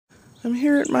I'm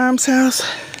here at Mom's house.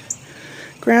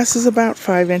 Grass is about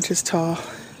 5 inches tall.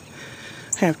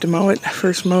 I have to mow it.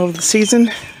 First mow of the season.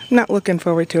 I'm not looking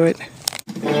forward to it.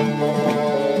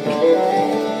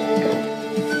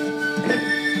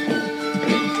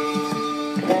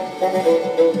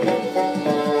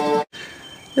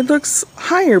 It looks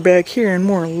higher back here and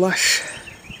more lush.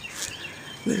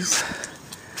 There's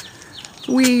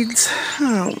weeds.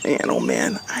 Oh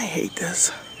man, I hate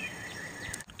this.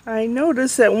 I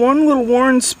noticed that one little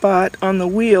worn spot on the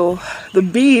wheel, the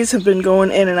bees have been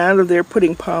going in and out of there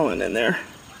putting pollen in there.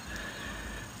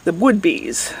 The wood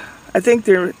bees. I think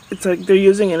it's like they're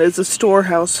using it as a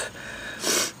storehouse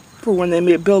for when they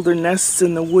may build their nests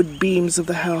in the wood beams of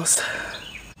the house.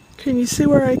 Can you see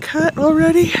where I cut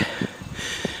already?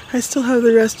 I still have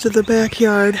the rest of the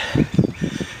backyard.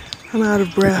 I'm out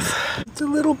of breath. It's a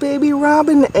little baby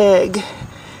robin egg,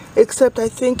 except I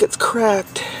think it's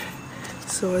cracked.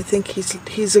 So I think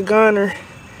he's a goner.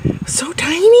 So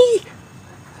tiny!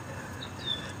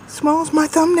 Small as my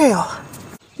thumbnail.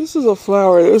 This is a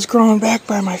flower that was grown back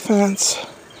by my fence.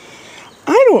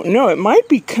 I don't know, it might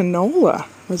be canola.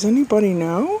 Does anybody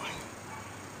know?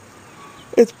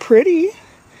 It's pretty,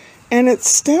 and its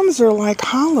stems are like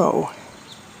hollow.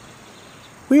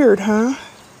 Weird, huh?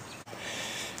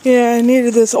 Yeah, I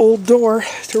needed this old door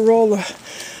to roll the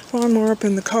lawnmower up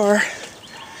in the car.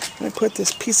 And I put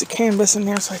this piece of canvas in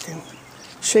there so I can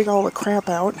shake all the crap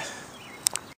out.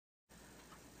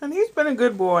 And he's been a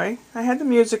good boy. I had the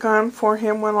music on for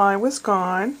him while I was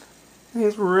gone.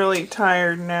 He's really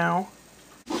tired now.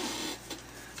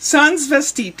 Sans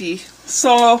vestiti,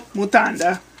 solo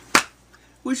mutanda.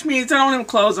 Which means I don't have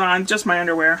clothes on, just my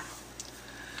underwear.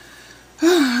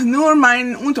 Nur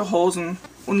mein Unterhosen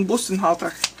und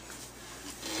Bussenhalter.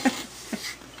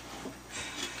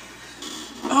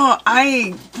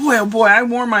 Oh boy, I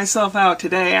wore myself out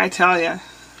today, I tell ya.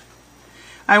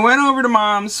 I went over to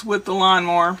Mom's with the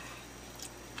lawnmower,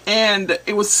 and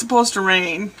it was supposed to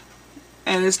rain,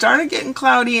 and it started getting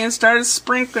cloudy and started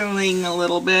sprinkling a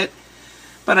little bit,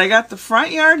 but I got the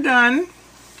front yard done.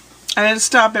 I had to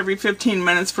stop every 15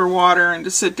 minutes for water and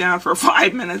to sit down for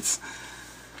 5 minutes.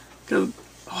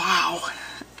 Wow.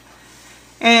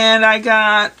 And I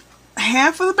got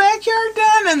half of the backyard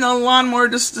done, and the lawnmower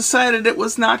just decided it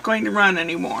was not going to run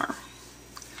anymore.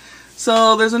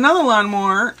 So there's another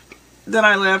lawnmower that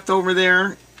I left over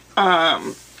there.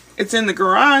 It's in the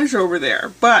garage over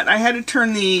there, but I had to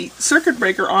turn the circuit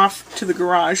breaker off to the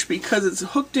garage because it's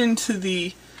hooked into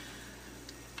the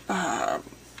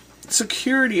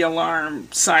security alarm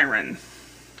siren.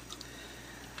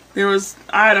 There was,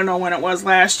 I don't know when it was,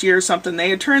 last year or something,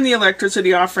 they had turned the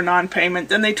electricity off for non-payment,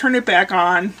 then they turned it back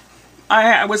on.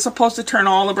 I was supposed to turn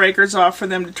all the breakers off for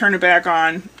them to turn it back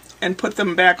on and put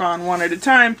them back on one at a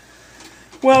time.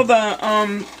 Well,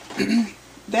 that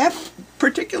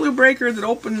particular breaker that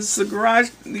opens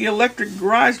the electric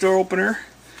garage door opener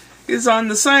is on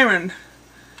the siren.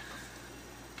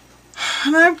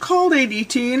 And I've called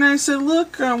ADT and I said,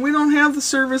 look, we don't have the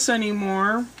service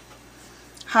anymore.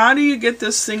 How do you get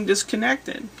this thing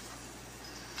disconnected?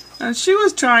 And she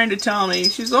was trying to tell me,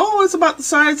 she's, oh, it's about the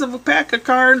size of a pack of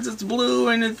cards, it's blue,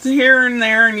 and it's here and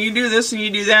there, and you do this and you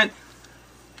do that.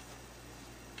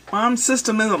 Mom's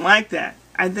system isn't like that.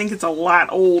 I think it's a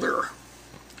lot older.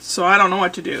 So I don't know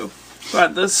what to do.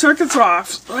 But the circuit's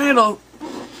off, so I had to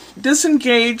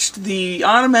disengage the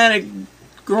automatic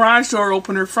garage door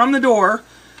opener from the door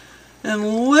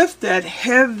and lift that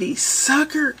heavy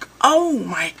sucker. Oh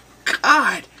my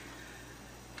God!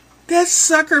 That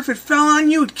sucker, if it fell on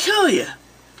you, would kill you.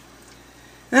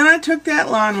 Then I took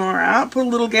that lawnmower out, put a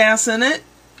little gas in it,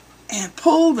 and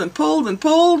pulled and pulled and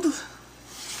pulled.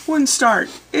 Wouldn't start.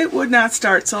 It would not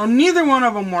start, so neither one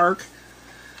of them work.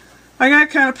 I got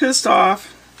kind of pissed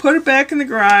off, put it back in the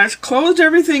garage, closed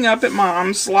everything up at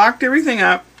Mom's, locked everything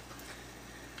up,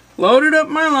 loaded up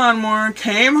my lawnmower,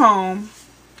 came home,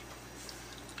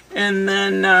 and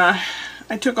then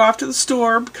I took off to the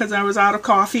store because I was out of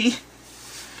coffee.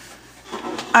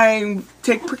 I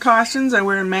take precautions, I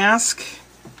wear a mask,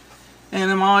 and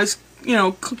I'm always, you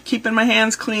know, keeping my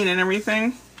hands clean and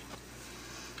everything.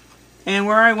 And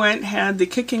where I went had the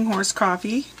Kicking Horse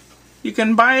coffee. You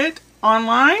can buy it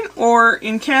online or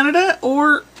in Canada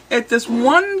or at this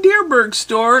one Deerberg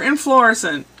store in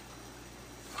Florissant.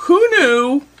 Who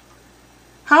knew?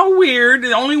 How weird.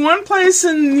 There's only one place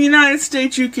in the United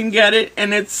States you can get it,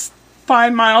 and it's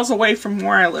 5 miles away from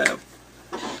where I live.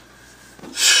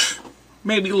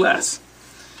 Maybe less.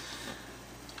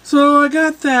 So I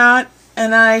got that,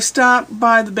 and I stopped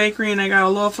by the bakery and I got a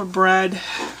loaf of bread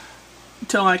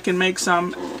until I can make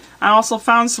some. I also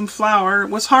found some flour. It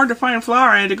was hard to find flour.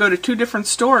 I had to go to 2 different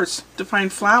stores to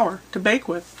find flour to bake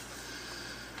with.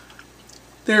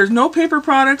 There's no paper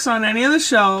products on any of the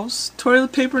shelves.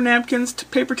 Toilet paper, napkins,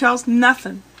 paper towels,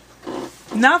 nothing.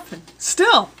 Nothing.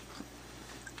 Still.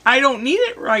 I don't need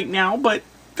it right now, but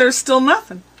there's still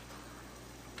nothing.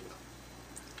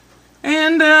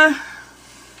 And, I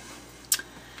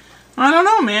don't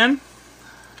know, man.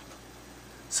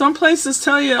 Some places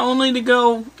tell you only to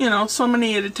go, you know, so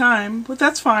many at a time, but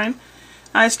that's fine.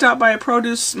 I stopped by a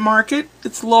produce market.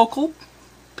 It's local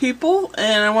people,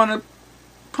 and I want to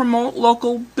promote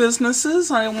local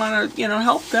businesses. I want to, you know,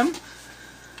 help them.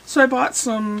 So I bought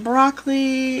some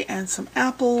broccoli and some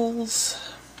apples.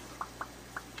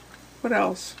 What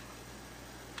else?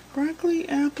 Broccoli,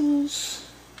 apples.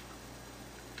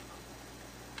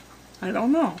 I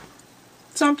don't know.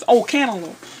 Oh,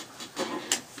 cantaloupe.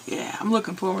 Yeah, I'm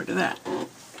looking forward to that.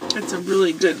 It's a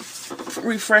really good,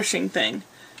 refreshing thing.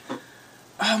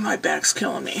 Oh, my back's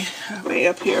killing me. Way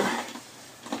up here.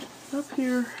 Up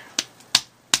here.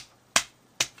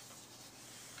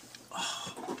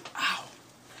 Oh, ow.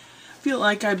 I feel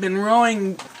like I've been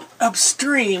rowing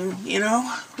upstream, you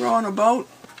know? Rowing a boat.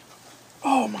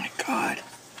 Oh, my God.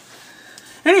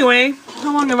 Anyway,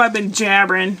 how long have I been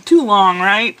jabbering? Too long,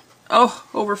 right? Oh,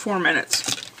 over 4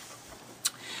 minutes.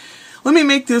 Let me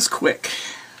make this quick.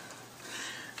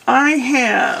 I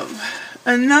have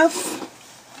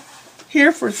enough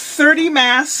here for 30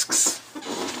 masks.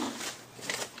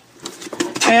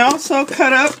 I also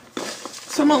cut up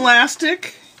some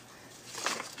elastic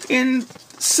in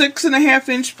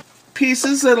 6.5-inch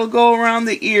pieces that'll go around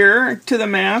the ear to the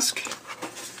mask.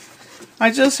 I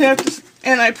just have to,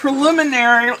 and I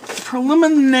preliminarily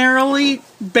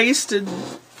basted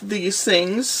these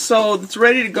things so it's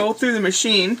ready to go through the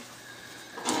machine.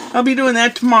 I'll be doing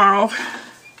that tomorrow.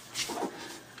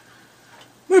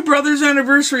 My brother's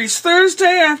anniversary is Thursday.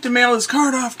 I have to mail his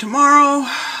card off tomorrow.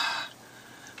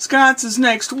 Scott's is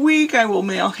next week. I will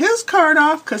mail his card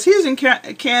off because he's in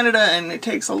Canada and it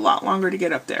takes a lot longer to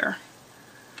get up there.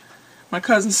 My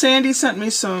cousin Sandy sent me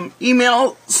some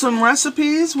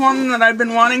recipes. One that I've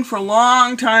been wanting for a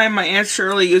long time. My Aunt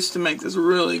Shirley used to make this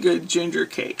really good ginger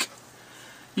cake.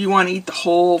 You want to eat the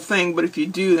whole thing, but if you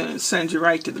do, then it sends you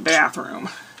right to the bathroom.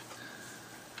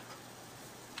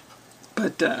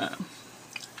 But that,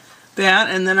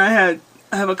 and then I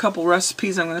have a couple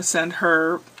recipes I'm going to send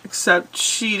her, except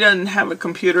she doesn't have a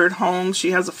computer at home.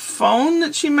 She has a phone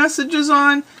that she messages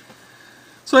on.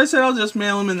 So I said I'll just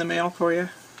mail them in the mail for you.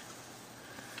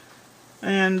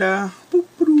 And,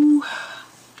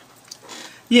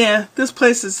 yeah, this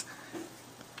place is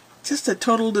just a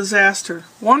total disaster.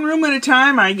 1 room at a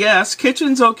time, I guess.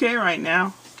 Kitchen's okay right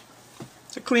now.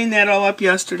 I cleaned that all up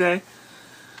yesterday.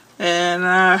 And,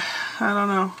 I don't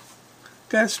know.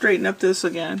 Gotta straighten up this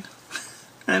again.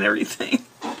 And everything.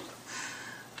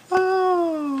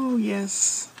 Oh,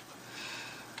 yes.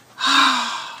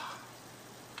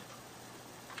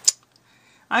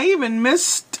 I even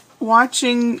missed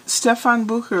watching Stefan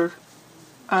Bucher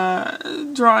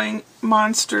drawing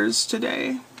monsters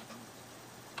today.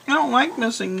 I don't like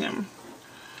missing him.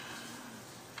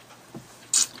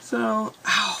 So,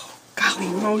 ow, golly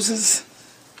Moses.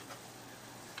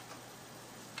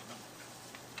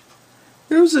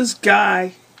 There was this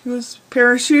guy. He was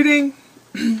parachuting,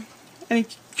 and he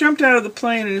jumped out of the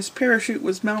plane, and his parachute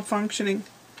was malfunctioning.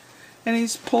 And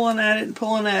he's pulling at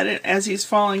it as he's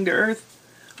falling to earth.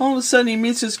 All of a sudden, he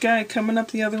meets this guy coming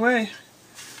up the other way.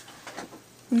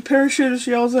 And the parachutist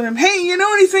yells at him, "Hey, you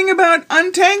know anything about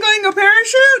untangling a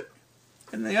parachute?"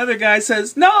 And the other guy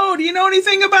says, "No, do you know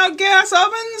anything about gas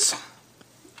ovens?"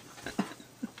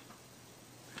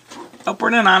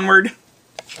 Upward and onward.